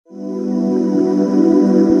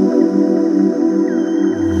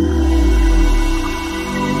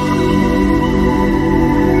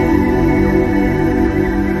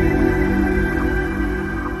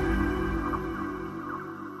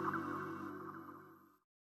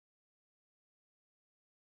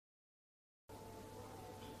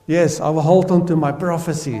Yes, I will hold on to my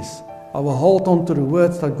prophecies. I will hold on to the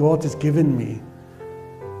words that God has given me.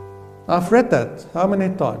 I've read that how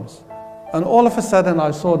many times? And all of a sudden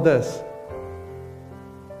I saw this.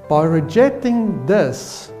 By rejecting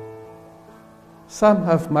this, some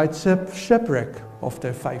have made shipwreck of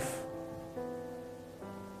their faith.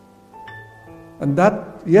 And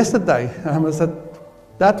that, yesterday, I must say,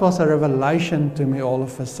 that was a revelation to me all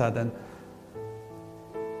of a sudden.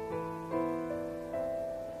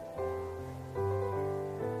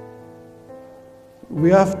 We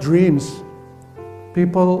have dreams.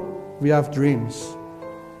 People, we have dreams.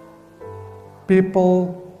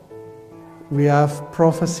 People, we have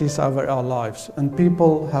prophecies over our lives. And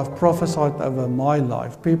people have prophesied over my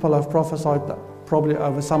life. People have prophesied probably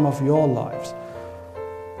over some of your lives.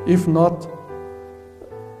 If not,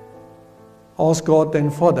 ask God then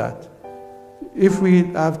for that. If we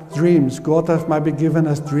have dreams, God has maybe given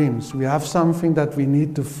us dreams. We have something that we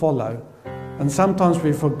need to follow. And sometimes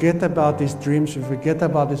we forget about these dreams, we forget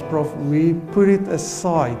about this prophet, we put it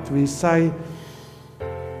aside. We say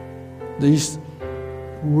these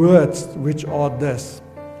words which are this.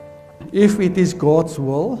 If it is God's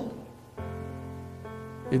will,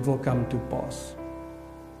 it will come to pass.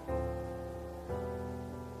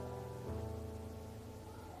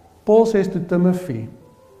 Paul says to Timothy,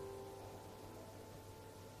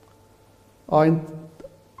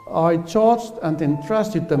 I charged and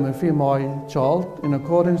entrust you, Timothy, my child, in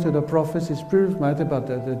accordance to the prophecies previously made about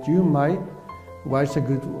that you may wage a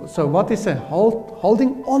good war. So what is it?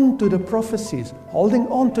 Holding on to the prophecies, holding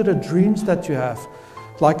on to the dreams that you have,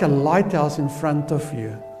 like a lighthouse in front of you.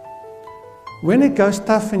 When it goes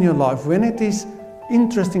tough in your life, when it is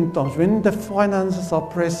interesting times, when the finances are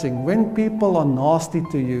pressing, when people are nasty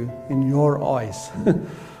to you in your eyes,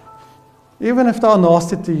 even if they are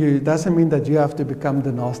nasty to you, it doesn't mean that you have to become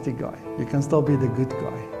the nasty guy. You can still be the good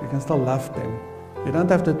guy. You can still love them. You don't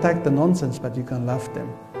have to take the nonsense, but you can love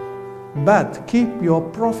them. But keep your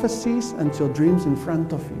prophecies and your dreams in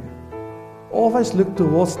front of you. Always look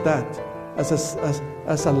towards that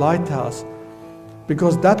as a lighthouse,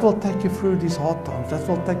 because that will take you through these hard times. That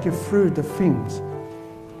will take you through the things.